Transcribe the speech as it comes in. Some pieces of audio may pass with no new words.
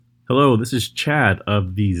Hello, this is Chad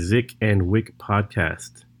of the Zick and Wick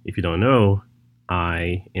podcast. If you don't know,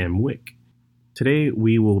 I am Wick. Today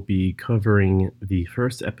we will be covering the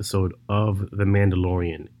first episode of The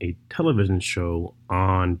Mandalorian, a television show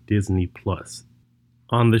on Disney Plus.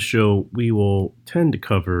 On the show, we will tend to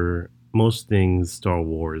cover most things Star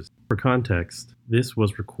Wars. For context, this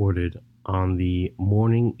was recorded on the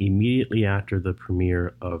morning immediately after the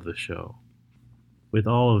premiere of the show. With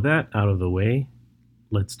all of that out of the way,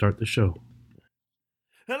 let's start the show.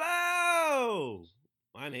 Hello!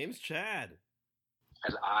 My name's Chad.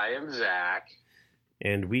 And I am Zach.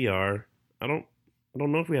 And we are I don't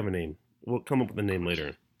know if we have a name. We'll come up with a name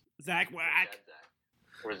later. Zach Whack.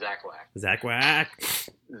 Or Zach Whack. Zach Whack.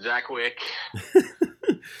 Zach Wick.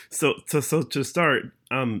 So to start,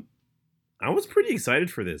 I was pretty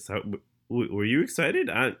excited for this. Were you excited?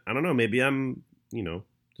 I don't know. Maybe I'm,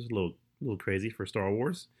 just a little crazy for Star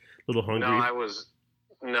Wars. A little hungry. I was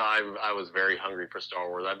very hungry for Star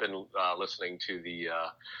Wars. I've been listening to the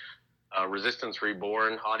Resistance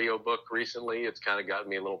Reborn audiobook recently. It's kind of gotten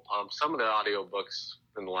me a little pumped. Some of the audiobooks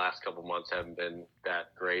in the last couple months haven't been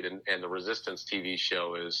that great, and the Resistance TV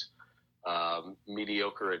show is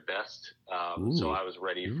mediocre at best. So I was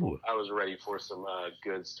ready for some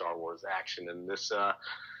good Star Wars action, and this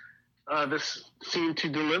seemed to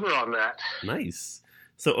deliver on that. Nice.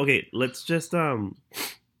 So okay, let's just talk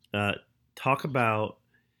about.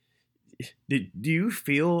 Do you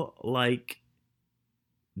feel like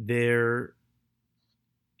there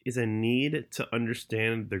is a need to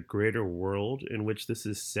understand the greater world in which this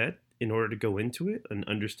is set in order to go into it and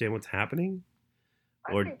understand what's happening?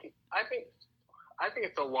 I think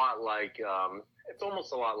it's a lot like it's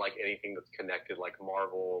almost a lot like anything that's connected, like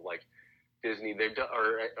Marvel, like Disney. They've done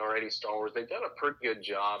or any Star Wars. They've done a pretty good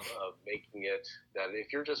job of making it that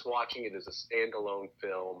if you're just watching it as a standalone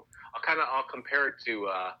film, I'll compare it to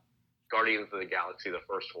Guardians of the Galaxy, the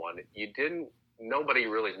first one. Nobody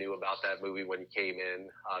really knew about that movie when you came in.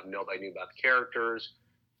 Nobody knew about the characters.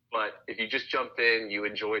 But if you just jumped in, you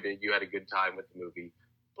enjoyed it, you had a good time with the movie.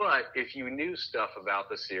 But if you knew stuff about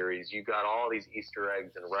the series, you got all these Easter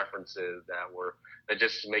eggs and references that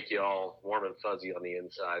just make you all warm and fuzzy on the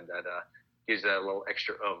inside. That gives that a little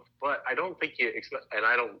extra oomph. But I don't think you expect, and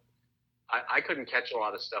I couldn't catch a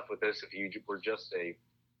lot of stuff with this if you were just a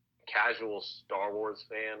casual Star Wars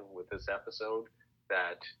fan with this episode.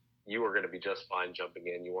 That you were going to be just fine jumping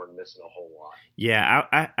in. You weren't missing a whole lot. Yeah,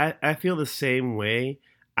 I feel the same way.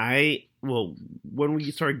 When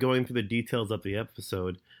we started going through the details of the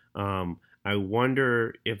episode, I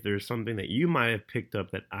wonder if there's something that you might have picked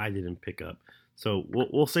up that I didn't pick up. So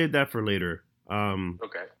we'll save that for later.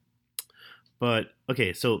 Okay. But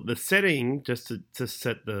okay, so the setting, just to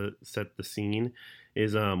set the scene,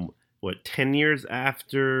 is 10 years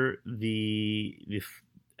after the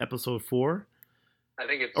episode 4. I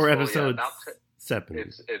think it's episode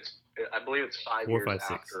 7. I believe it's 5 4, years 5,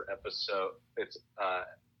 6. after episode. It's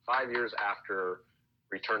 5 years after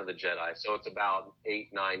Return of the Jedi, so it's about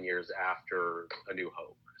 8-9 years after A New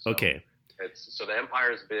Hope. So okay. So the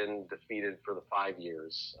Empire's been defeated for the 5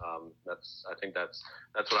 years. I think that's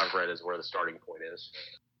what I've read is where the starting point is.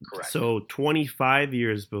 Correct. So 25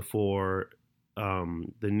 years before the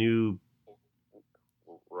new.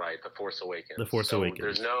 Right, The Force Awakens. The Force Awakens.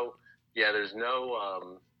 There's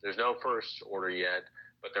no First Order yet,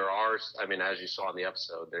 but there are. I mean, as you saw in the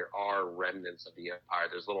episode, there are remnants of the Empire.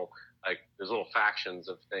 There's little factions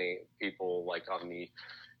of people like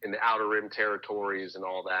in the Outer Rim territories and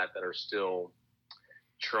all that are still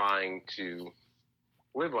trying to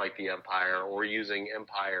live like the Empire or using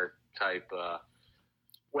Empire type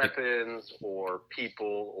weapons or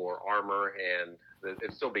people or armor, and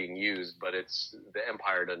it's still being used, but the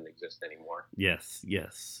Empire doesn't exist anymore. Yes.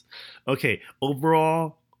 Okay.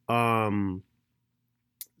 Overall,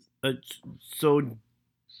 so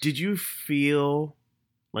did you feel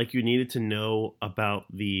like you needed to know about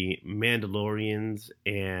the Mandalorians?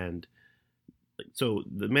 And so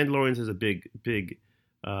the Mandalorians is a big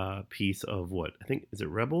piece of what I think, is it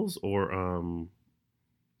Rebels or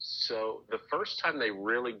So the first time they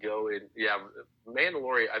really go in,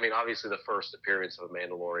 Mandalorian. I mean, obviously the first appearance of a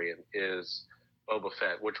Mandalorian is Boba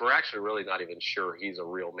Fett, which we're actually really not even sure he's a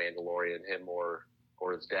real Mandalorian, him or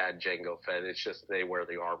his dad Jango Fett. It's just they wear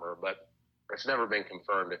the armor, but it's never been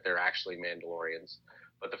confirmed if they're actually Mandalorians.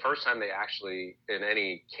 But the first time they actually, in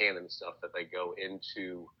any canon stuff that they go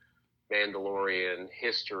into Mandalorian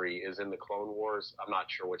history is in the Clone Wars. I'm not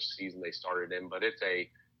sure which season they started in, but it's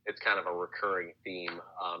kind of a recurring theme.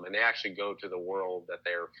 And they actually go to the world that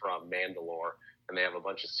they're from, Mandalore, and they have a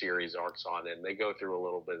bunch of series arcs on it. And they go through a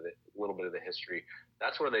little bit of the history.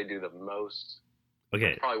 That's where they do the most That's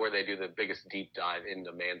Okay, probably where they do the biggest deep dive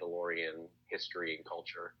into Mandalorian history and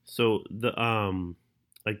culture. so the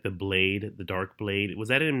like the blade, the dark blade, was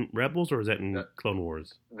that in Rebels or was that in The Clone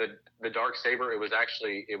Wars? the dark saber, it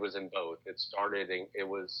was in both.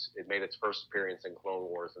 It made its first appearance in Clone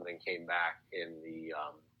Wars and then came back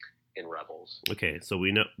in Rebels. Okay, so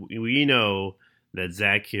we know that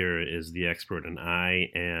Zach here is the expert, and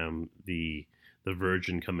I am the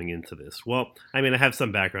virgin coming into this. Well, I mean, I have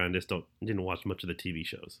some background. I just didn't watch much of the TV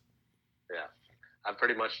shows. Yeah, I've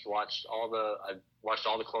watched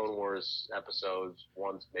all the Clone Wars episodes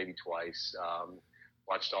once, maybe twice.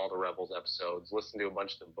 Watched all the Rebels episodes. Listened to a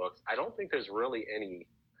bunch of the books. I don't think there's really any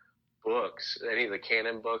books, any of the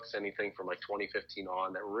canon books, anything from like 2015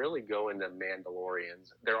 on that really go into Mandalorians.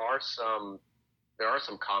 There are some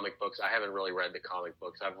comic books. I haven't really read the comic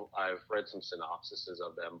books. I've read some synopsises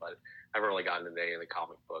of them, but I haven't really gotten into any of the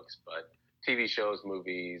comic books. But TV shows,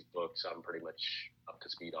 movies, books, I'm pretty much up to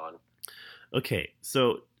speed on. Okay,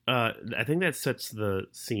 so I think that sets the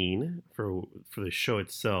scene for the show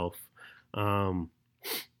itself. Um,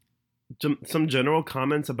 some general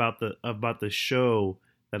comments about the show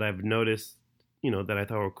that I've noticed, that I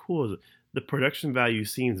thought were cool. Is the production value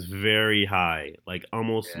seems very high, like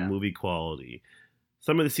almost Yeah. movie quality.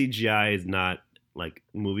 Some of the CGI is not like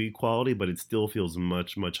movie quality, but it still feels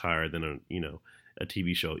much much higher than a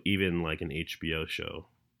TV show, even like an HBO show.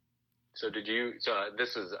 So did you? So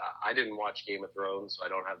this is. I didn't watch Game of Thrones, so I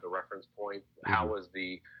don't have the reference point. How Mhm. was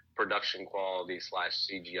the production quality slash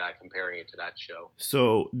CGI comparing it to that show?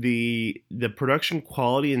 So the production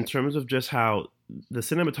quality in terms of just how the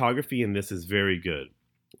cinematography in this is very good.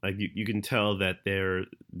 Like you can tell that they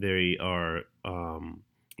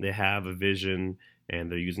have a vision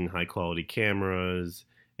and they're using high quality cameras,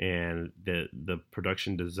 and the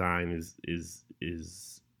production design is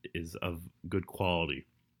of good quality.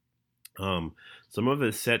 Some of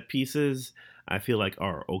the set pieces I feel like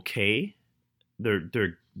are okay. They're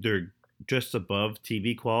just above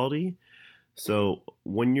TV quality. So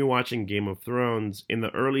when you're watching Game of Thrones in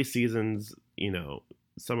the early seasons,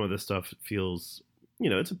 some of the stuff feels,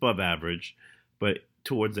 it's above average, but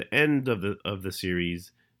towards the end of the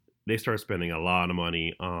series, they start spending a lot of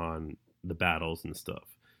money on the battles and stuff.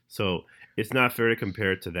 So it's not fair to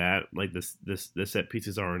compare it to that. Like the set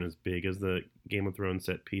pieces aren't as big as the Game of Thrones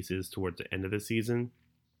set pieces towards the end of the season.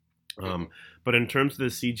 Mm-hmm. Um, but in terms of the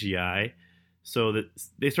CGI, so that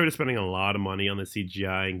they started spending a lot of money on the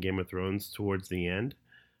CGI in Game of Thrones towards the end,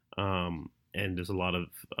 and there's a lot of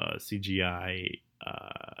CGI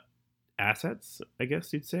assets, I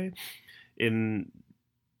guess you'd say. In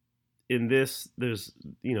in this, there's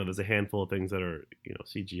a handful of things that are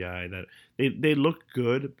CGI that they look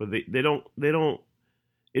good, but they don't.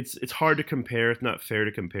 It's hard to compare. It's not fair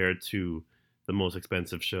to compare to the most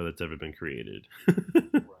expensive show that's ever been created.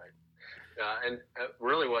 Right. And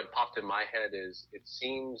really, what popped in my head is it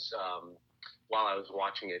seems while I was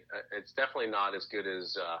watching it, it's definitely not as good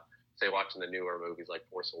as say watching the newer movies like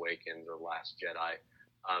Force Awakens or Last Jedi.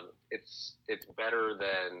 It's better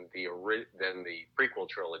than the prequel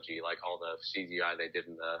trilogy, like all the CGI they did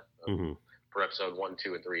in the Hmm. for episode 1,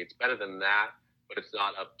 2, and 3. It's better than that, but it's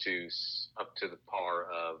not up to the par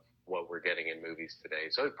of what we're getting in movies today.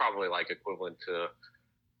 So it's probably like equivalent to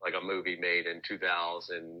like a movie made in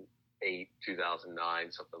 2008,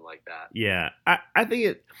 2009, something like that. Yeah, I think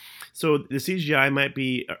it. So the CGI might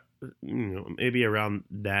be, maybe around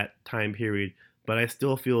that time period, but I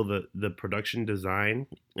still feel the production design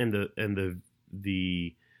and the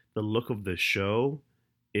the look of the show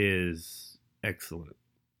is excellent.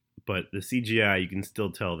 But the CGI, you can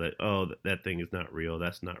still tell that that thing is not real.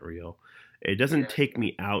 That's not real. It doesn't Yeah, take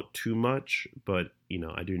me out too much, but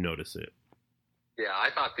I do notice it. yeah. I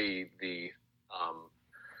thought the um,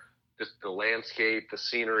 just the landscape, the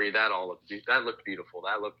scenery, that looked beautiful.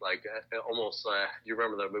 That looked like almost. You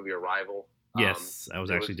remember the movie Arrival? Yes, I was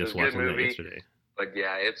actually It was just a good watching that movie, yesterday. but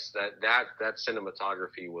yeah, it's that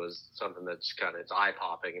cinematography was something that's kind of it's eye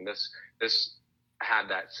popping, and this had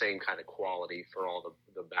that same kind of quality for all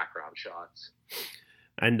the background shots.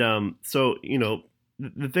 And so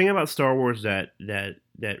the thing about Star Wars that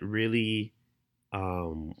really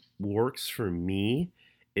works for me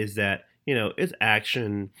is that it's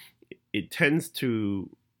action. It tends to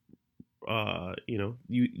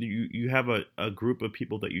you have a group of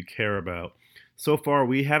people that you care about. So far,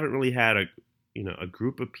 we haven't really had a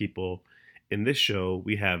group of people in this show.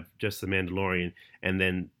 We have just the Mandalorian, and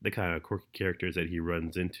then the kind of quirky characters that he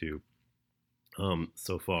runs into.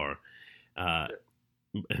 So far, uh,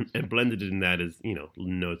 and blended in that is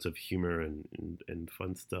notes of humor and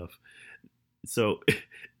fun stuff. So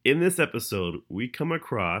in this episode, we come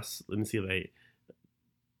across. Let me see if I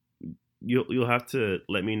you'll have to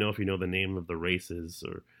let me know if you know the name of the races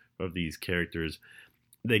or of these characters.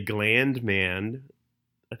 The Gland Man,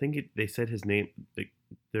 I think they said his name.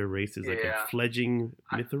 Their race is like a Yeah, fledging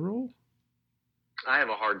I, Mithril. I have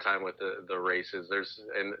a hard time with the races. There's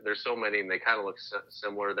so many, and they kind of look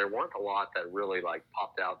similar. There weren't a lot that really like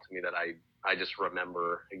popped out to me that I just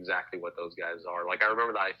remember exactly what those guys are. Like I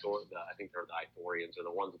remember I think they're the Ithorians, are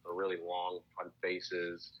the ones with the really long front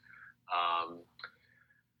faces. Um,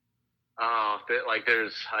 like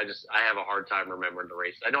I have a hard time remembering the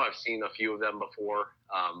races. I know I've seen a few of them before,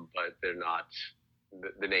 but they're not.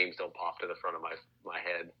 The names don't pop to the front of my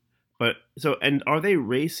head. But so, and are they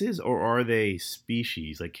races or are they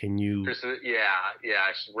species? Like, can you? Yeah.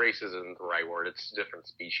 Race isn't the right word. It's different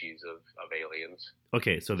species of aliens.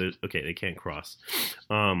 Okay, so there's okay, they can't cross.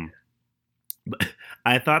 But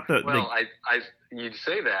I thought that. Well, you'd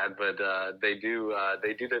say that, but they do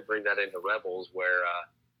bring that into Rebels, where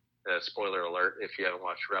spoiler alert if you haven't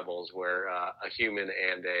watched Rebels, where a human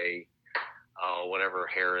and a whatever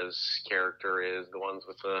Hera's character is, the ones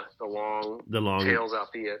with the long tails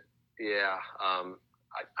out the yeah.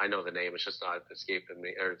 I know the name. It's just not escaping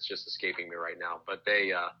me, or it's just escaping me right now. But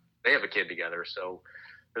they have a kid together, so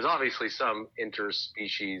there's obviously some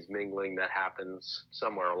interspecies mingling that happens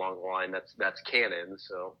somewhere along the line. That's canon.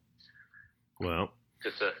 So, well,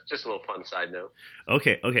 just a little fun side note.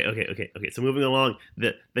 Okay. So moving along,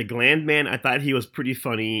 the Gland Man, I thought he was pretty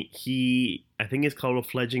funny. I think he's called a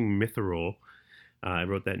fledgling Mithril. I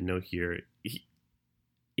wrote that note here.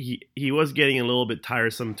 He was getting a little bit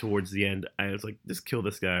tiresome towards the end. I was like, just kill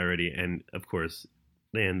this guy already. And of course,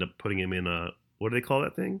 they end up putting him in what do they call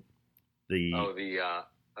that thing? The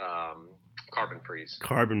carbon freeze.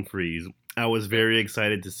 Carbon freeze. I was very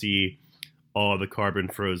excited to see all the carbon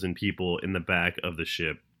frozen people in the back of the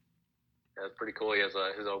ship. That's pretty cool. He has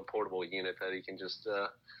his own portable unit that he can just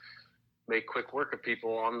make quick work of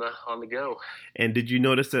people on the go. And did you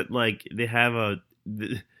notice that like they have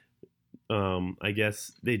I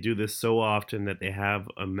guess they do this so often that they have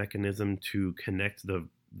a mechanism to connect the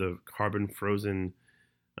carbon frozen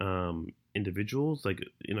individuals like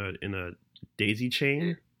in a daisy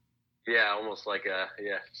chain. Yeah, almost like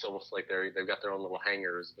it's almost like they've got their own little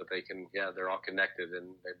hangars, but they're all connected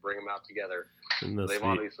and they bring them out together. So they've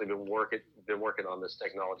obviously been working on this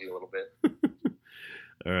technology a little bit.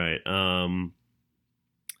 All right.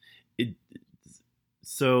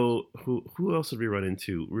 So who else did we run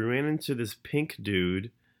into? We ran into this pink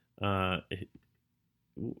dude. I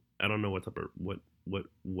don't know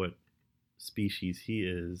what species he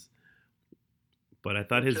is, but I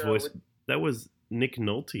thought his voice that was Nick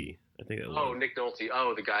Nolte. I think that was. Oh, Nick Nolte.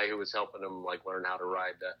 Oh, the guy who was helping him like learn how to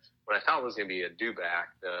ride. What I thought was going to be a dewback.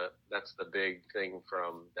 That's the big thing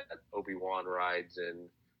from that Obi-Wan rides in.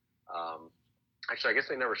 Actually, I guess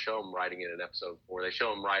they never show him riding it in episode 4. They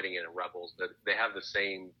show him riding it in Rebels. But they have the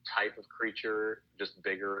same type of creature, just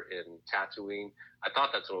bigger in Tatooine. I thought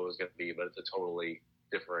that's what it was going to be, but it's a totally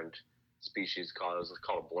different species. It was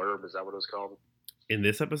called a blurb. Is that what it was called? In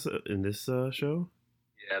this episode, in this show?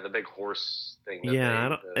 Yeah, the big horse thing.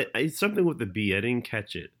 Yeah, it's something with the B. I didn't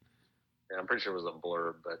catch it. Yeah, I'm pretty sure it was a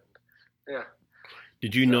blurb, but yeah.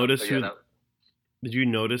 Did you notice who? Did you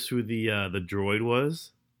notice who the droid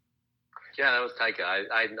was? Yeah, that was Taika.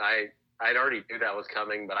 I'd already knew that was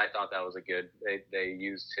coming, but I thought that was they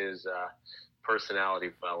used his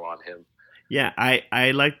personality well on him. Yeah,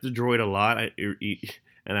 I liked the droid a lot,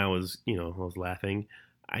 and I was laughing.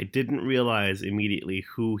 I didn't realize immediately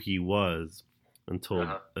who he was until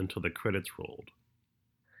the credits rolled.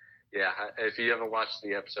 Yeah, if you haven't watched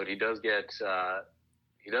the episode, he does get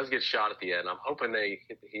shot at the end. I'm hoping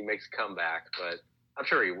he makes a comeback, but I'm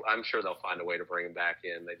sure they'll find a way to bring him back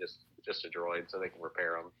in. They just a droid, so they can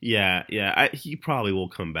repair him. Yeah. He probably will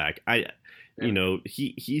come back.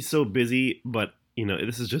 He's so busy, but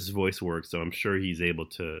this is just voice work, so I'm sure he's able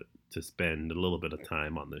to spend a little bit of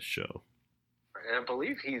time on this show. And I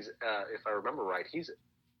believe he's, if I remember right, he's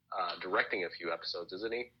directing a few episodes,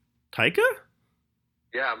 isn't he? Taika?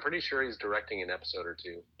 Yeah, I'm pretty sure he's directing an episode or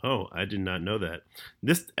two. Oh, I did not know that.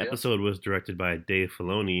 This episode was directed by Dave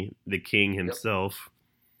Filoni, the king himself.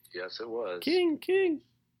 Yep. Yes, it was. King.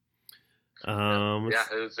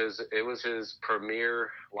 It was his premiere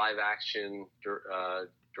live action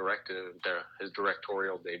his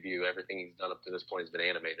directorial debut. Everything he's done up to this point has been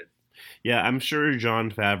animated. Yeah, I'm sure Jon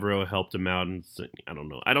Favreau helped him out, and I don't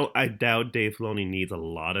know. I doubt Dave Filoni needs a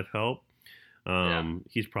lot of help.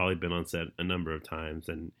 He's probably been on set a number of times,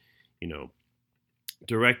 and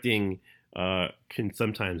directing can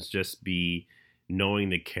sometimes just be knowing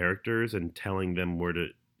the characters and telling them where to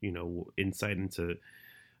insight into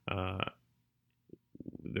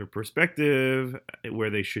their perspective, where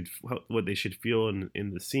they should what they should feel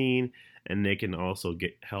in the scene, and they can also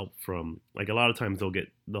get help from like a lot of times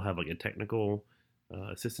they'll have like a technical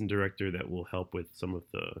assistant director that will help with some of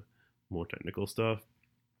the more technical stuff.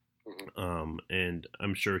 And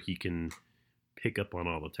I'm sure he can pick up on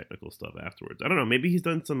all the technical stuff afterwards. I don't know. Maybe he's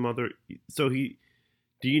done some other. So he.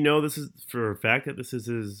 Do you know this is for a fact that this is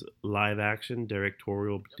his live action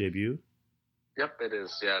directorial debut? Yep, it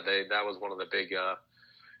is. Yeah, that was one of the big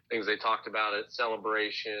things they talked about at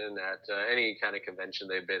Celebration, at any kind of convention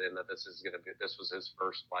they've been in. That this was his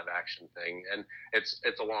first live action thing, and it's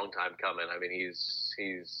a long time coming. I mean, he's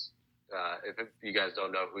if you guys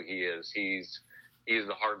don't know who he is, he's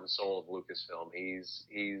the heart and soul of Lucasfilm. He's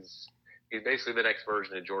basically the next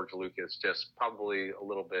version of George Lucas, just probably a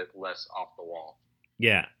little bit less off the wall.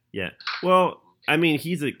 Yeah. Well, I mean,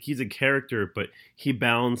 he's a character, but he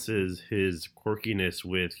balances his quirkiness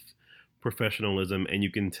with professionalism, and you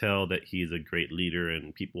can tell that he's a great leader,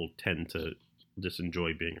 and people tend to just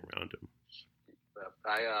enjoy being around him.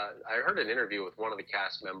 I heard an interview with one of the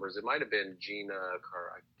cast members. It might have been Gina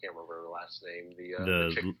Carr. I can't remember her last name.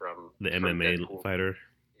 The chick from MMA Deadpool. fighter.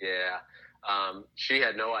 Yeah. She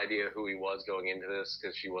had no idea who he was going into this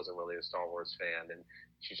because she wasn't really a Star Wars fan, and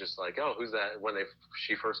she's just like, "Oh, who's that?" When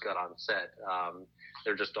she first got on set,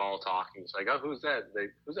 they're just all talking. It's like, "Oh, who's that?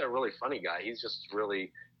 Who's that really funny guy? He's just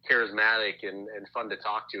really charismatic and fun to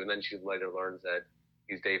talk to." And then she later learns that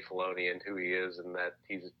he's Dave Filoni and who he is, and that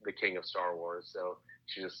he's the king of Star Wars. So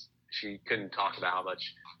she couldn't talk about how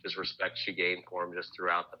much just respect she gained for him just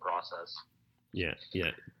throughout the process. Yeah,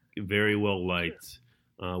 very well liked.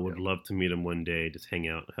 Would love to meet him one day, just hang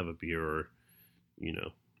out, have a beer, or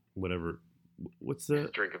whatever. What's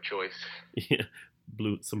the drink of choice? Yeah,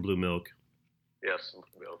 some blue milk. Yes, some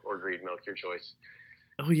milk or green milk, your choice.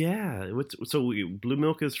 Oh yeah, blue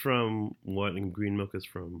milk is from what, and green milk is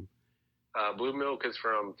from? Blue milk is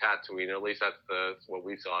from Tatooine. At least that's what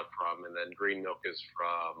we saw it from, and then green milk is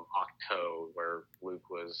from Ahch-To, where Luke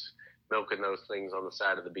was milking those things on the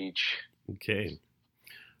side of the beach. Okay.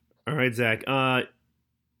 All right, Zach.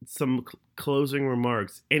 Some closing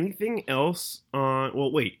remarks. Anything else on?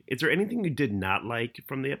 Well, wait. Is there anything you did not like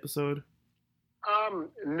from the episode?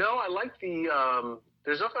 No, I like the.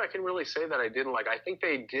 There's nothing I can really say that I didn't like. I think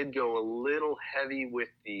they did go a little heavy with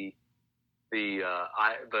the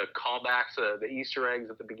callbacks, the Easter eggs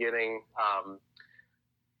at the beginning.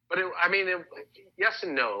 But yes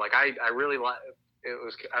and no. Like I really like.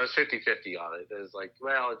 I was 50-50 on it. It was like,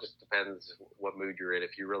 well, it just depends what mood you're in.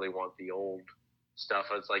 If you really want the old stuff,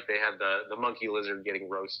 it's like they had the monkey lizard getting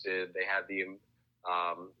roasted. They had the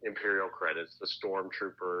Imperial credits, the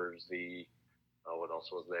stormtroopers, what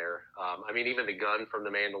else was there? Even the gun from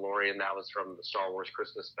the Mandalorian, that was from the Star Wars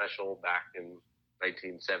Christmas special back in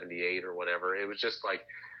 1978 or whatever. It was just like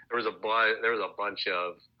there was a bunch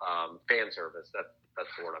of fan service. That's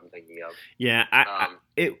what I'm thinking of. Yeah,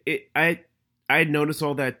 I had noticed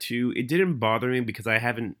all that too. It didn't bother me because I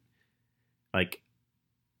haven't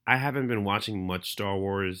been watching much Star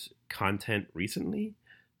Wars content recently,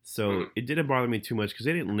 so it didn't bother me too much because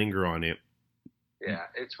they didn't linger on it. Yeah,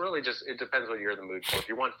 it's really it depends what you're in the mood for. If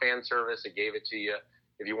you want fan service, it gave it to you.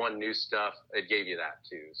 If you want new stuff, it gave you that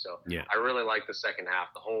too. So yeah. I really like the second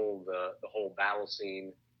half, the whole battle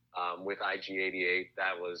scene with IG-88.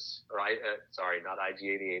 That was not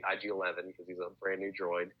IG-88, IG-11 because he's a brand new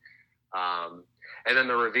droid. And then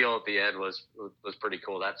the reveal at the end was pretty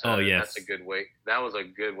cool. That's a good way. That was a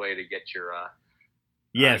good way to get your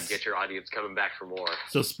get your audience coming back for more.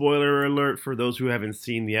 So spoiler alert for those who haven't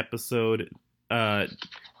seen the episode.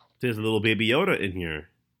 There's a little Baby Yoda in here.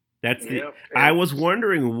 I was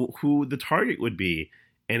wondering who the target would be,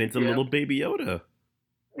 and it's a little Baby Yoda.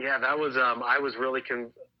 Yeah, that was. I was really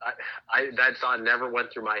that thought never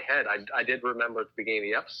went through my head. I did remember at the beginning of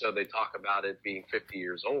the episode they talk about it being 50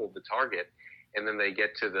 years old, the target, and then they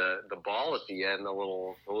get to the ball at the end, the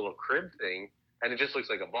little crib thing, and it just looks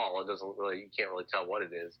like a ball. It doesn't really, you can't really tell what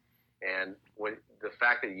it is. And when the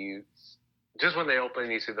fact that just when they open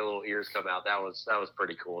and you see the little ears come out, that was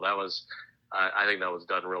pretty cool. That was. I think that was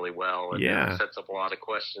done really well, and sets up a lot of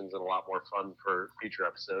questions and a lot more fun for future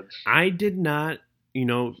episodes. I did not,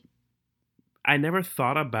 I never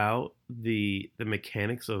thought about the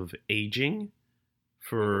mechanics of aging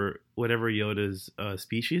for whatever Yoda's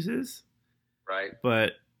species is. Right.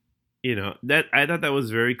 But, that I thought that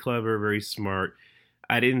was very clever, very smart.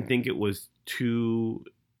 I didn't think it was too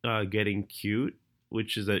getting cute,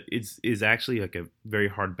 which is actually like a very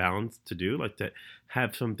hard balance to do, like to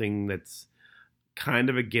have something that's kind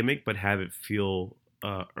of a gimmick, but have it feel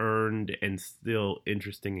earned and still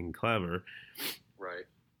interesting and clever. Right.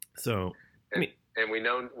 So, and we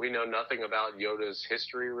know nothing about Yoda's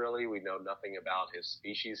history. Really, we know nothing about his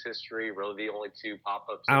species history. Really, the only two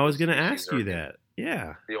pop-ups I of was his gonna species ask you that.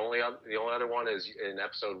 Yeah. the only other one is in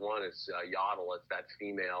episode 1 is Yaddle. It's that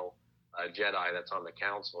female Jedi that's on the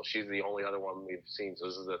council. She's the only other one we've seen. So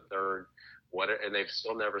this is the third. And they've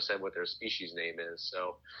still never said what their species name is.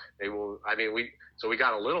 So they will. I mean, we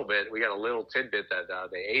got a little bit. We got a little tidbit that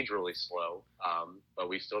they age really slow, but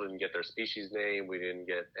we still didn't get their species name. We didn't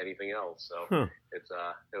get anything else. So it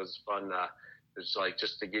was fun. It's like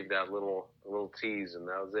just to give that little tease, and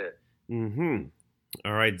that was it. Mm-hmm.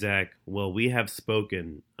 All right, Zach. Well, we have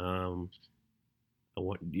spoken. Have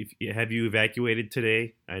you evacuated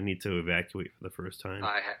today? I need to evacuate for the first time.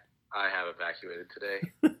 I have evacuated today,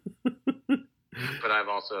 but I've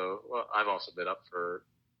also been up for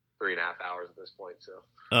 3.5 hours at this point. So.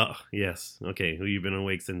 Oh yes, okay. Well, you've been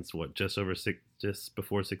awake since what? Just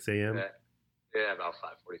before 6 a.m. Yeah, about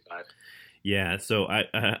 5:45. Yeah. So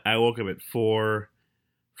I woke up at 4:45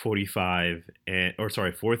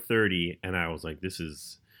 4:30, and I was like, this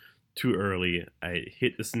is too early. I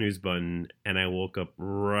hit the snooze button, and I woke up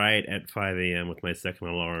right at 5 a.m. with my second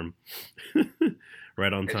alarm,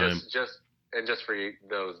 right on time. Just for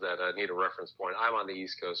those that need a reference point, I'm on the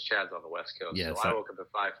East Coast. Chad's on the West Coast. Yes, so I woke up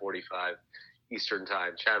at 5:45 Eastern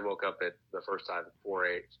time. Chad woke up at the first time at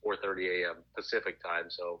 4:30 a.m. Pacific time.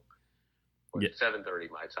 So 7:30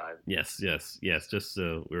 my time. Yes. Just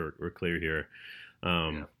so we're clear here.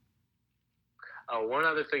 One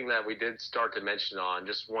other thing that we did start to mention on,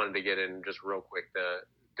 just wanted to get in just real quick, the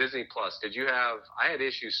Disney Plus. I had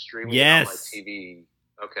issues streaming it on my TV.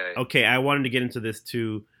 Okay, I wanted to get into this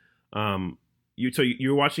too.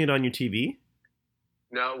 You're watching it on your TV?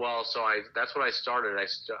 No, well, that's what I started. I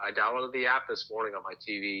downloaded the app this morning on my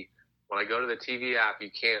TV. When I go to the TV app, you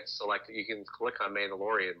can't select it. You can click on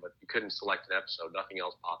Mandalorian, but you couldn't select an episode. Nothing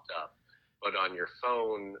else popped up. But on your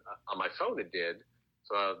phone, on my phone, it did.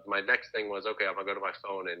 So my next thing was, okay, I'm going to go to my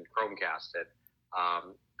phone and Chromecast it.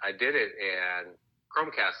 I did it, and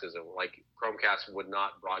Chromecast Chromecast would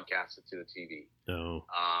not broadcast it to the TV. No.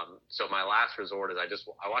 So my last resort is I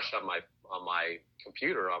watched it on my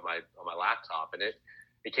computer on my laptop, and it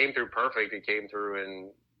came through perfect. It came through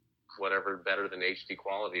in whatever better than HD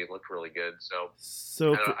quality. It looked really good. So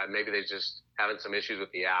maybe they just having some issues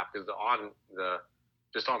with the app because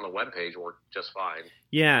just on the webpage worked just fine.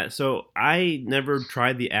 Yeah, so I never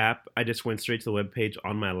tried the app. I just went straight to the webpage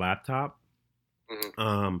on my laptop.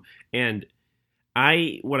 Mm-hmm. And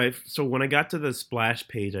when I got to the splash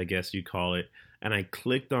page, I guess you call it, and I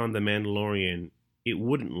clicked on The Mandalorian, it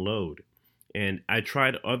wouldn't load. And I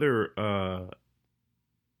tried other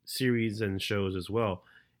series and shows as well,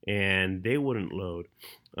 and they wouldn't load.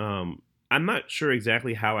 I'm not sure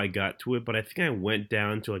exactly how I got to it, but I think I went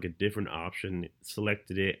down to like a different option,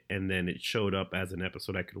 selected it, and then it showed up as an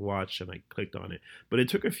episode I could watch, and I clicked on it. But it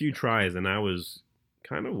took a few tries, and I was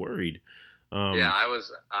kind of worried. Yeah, I was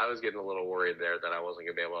getting a little worried there that I wasn't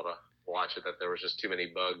gonna be able to watch it. That there was just too many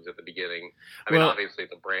bugs at the beginning. I mean, obviously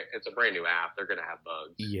it's a brand new app. They're gonna have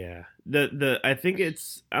bugs. Yeah, I think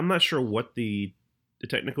I'm not sure what the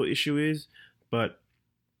technical issue is, but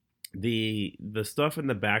the stuff in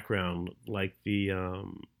the background, like the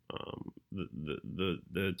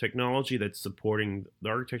technology that's supporting the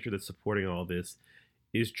architecture that's supporting all this,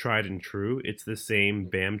 is tried and true. It's the same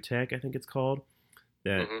BAMTech, I think it's called,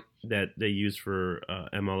 that they use for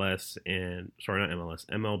MLS and not MLS,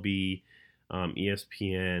 MLB,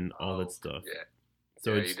 ESPN, all that stuff. Yeah.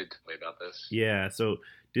 So you did tell me about this. Yeah. So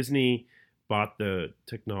Disney bought the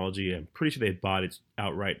technology. I'm pretty sure they bought it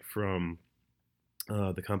outright from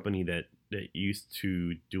the company that used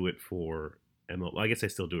to do it for MLB. I guess they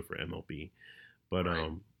still do it for MLB, but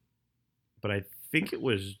right. But I think it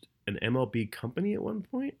was an MLB company at one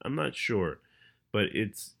point. I'm not sure, but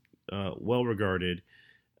it's well regarded.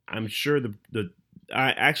 I'm sure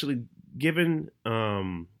given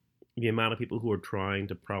the amount of people who are trying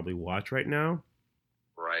to probably watch right now,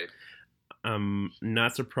 right? I'm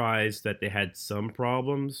not surprised that they had some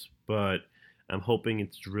problems, but I'm hoping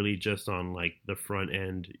it's really just on like the front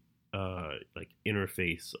end, like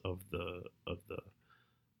interface of the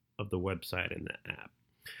website and the app.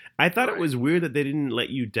 I thought it was weird that they didn't let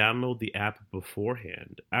you download the app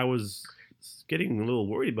beforehand. I was getting a little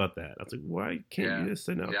worried about that. I was like, why can't you just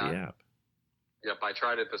send out the app? Yep, I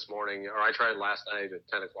tried it this morning, or I tried last night at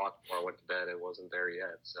 10 o'clock before I went to bed. It wasn't there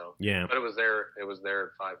yet. So yeah, but it was there. It was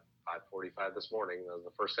there at 5:45 this morning. That was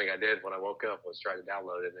the first thing I did when I woke up was try to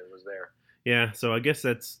download it, and it was there. Yeah, so I guess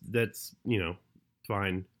that's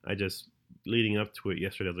fine. I just leading up to it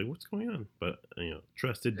yesterday, I was like, what's going on? But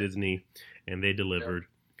trusted Disney, and they delivered.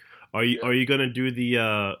 Are you gonna do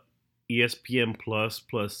the ESPN plus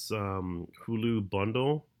Hulu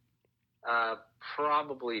bundle?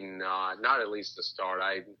 Probably not. Not at least to start.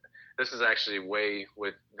 This is actually way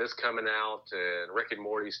with this coming out and Rick and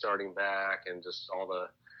Morty starting back and just all the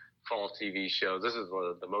fall TV shows. This is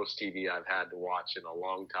the most TV I've had to watch in a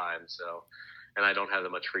long time. So, and I don't have that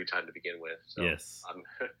much free time to begin with. So Yes. I'm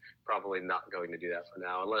probably not going to do that for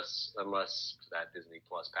now, unless that Disney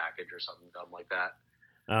Plus package or something dumb like that.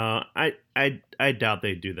 I doubt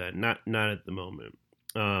they do that. Not at the moment.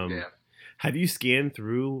 Yeah. Have you scanned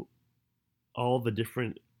through all the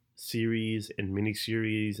different series and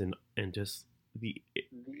miniseries and just the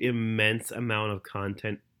immense amount of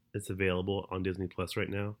content that's available on Disney Plus right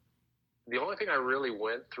now? The only thing I really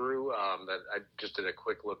went through that I just did a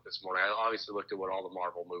quick look this morning. I obviously looked at what all the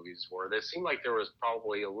Marvel movies were. It seemed like there was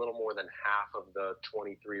probably a little more than half of the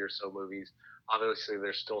 23 or so movies. Obviously,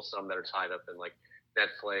 there's still some that are tied up in like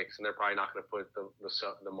Netflix, and they're probably not going to put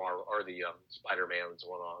the Marvel or the Spider-Man's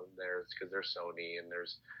one on there because they're Sony, and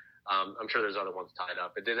there's I'm sure there's other ones tied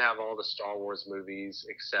up. It did have all the Star Wars movies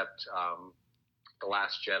except The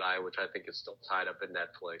Last Jedi, which I think is still tied up in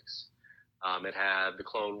Netflix. It had the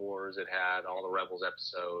Clone Wars. It had all the Rebels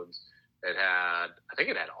episodes. I think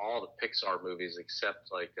it had all the Pixar movies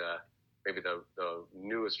except like maybe the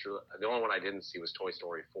newest. The only one I didn't see was Toy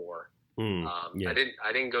Story 4. Yeah.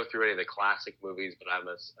 I didn't go through any of the classic movies, but I'm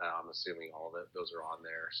assuming all of those are on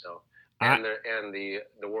there. So. And the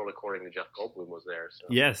World According to Jeff Goldblum was there. So.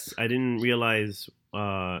 Yes, I didn't realize.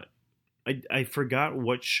 I forgot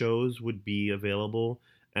what shows would be available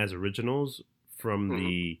as originals from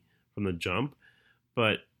the jump,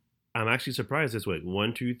 but I'm actually surprised. This way: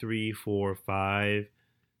 1, 2, 3, 4, 5,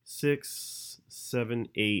 6, 7,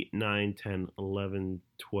 8, 9, 10, 11,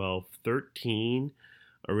 12, 13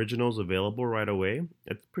 originals available right away.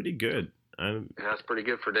 That's pretty good. That's pretty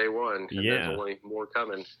good for day one. And yeah. There's only more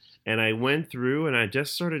coming. And I went through and I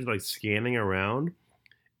just started like scanning around,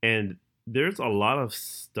 and there's a lot of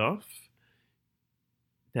stuff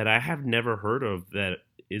that I have never heard of that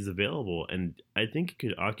is available, and I think it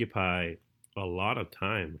could occupy a lot of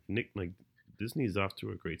time. Nick, like Disney's off to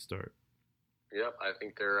a great start. Yep, I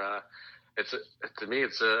think they're. To me,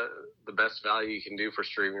 it's the best value you can do for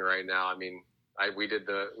streaming right now. I mean, we did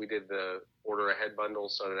the order ahead bundle,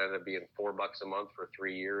 so it ended up being $4 a month for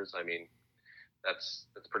 3 years. I mean, that's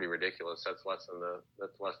pretty ridiculous. That's less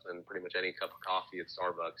than pretty much any cup of coffee at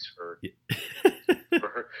Starbucks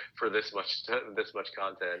for this much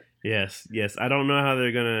content. Yes. I don't know how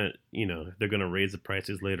they're gonna raise the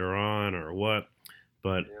prices later on or what,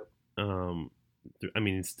 but I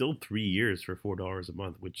mean, it's still 3 years for $4 a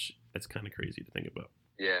month, which that's kind of crazy to think about.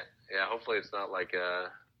 Yeah. Hopefully it's not like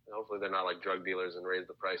hopefully they're not like drug dealers and raise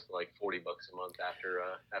the price to like $40 a month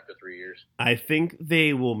after 3 years. I think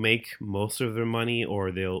they will make most of their money,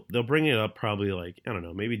 or they'll bring it up probably like, I don't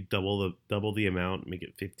know, maybe double the amount, make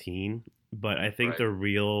it 15. But I think the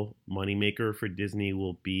real moneymaker for Disney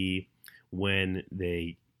will be when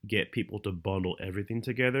they get people to bundle everything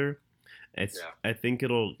together. I think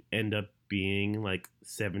it'll end up being like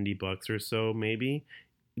 $70 or so, maybe,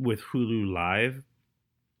 with Hulu Live,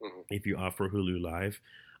 if you offer Hulu Live.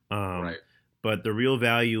 But the real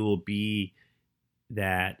value will be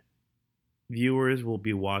that viewers will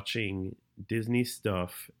be watching Disney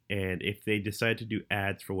stuff, and if they decide to do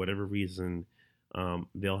ads for whatever reason,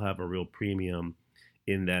 they'll have a real premium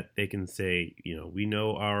in that they can say, we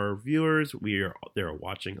know our viewers, they're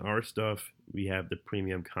watching our stuff, we have the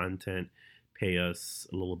premium content, pay us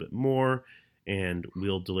a little bit more, and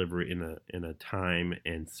we'll deliver it in a time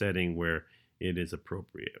and setting where it is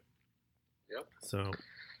appropriate. Yep. So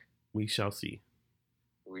we shall see.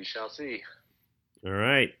 We shall see. All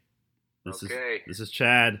right. This is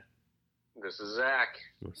Chad. This is Zach.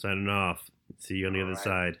 We're signing off. See you on the other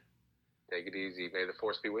side. Take it easy. May the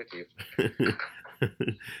force be with you.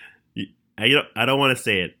 I don't want to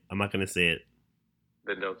say it. I'm not going to say it.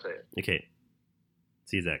 Then don't say it. Okay.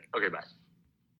 See you, Zach. Okay, bye.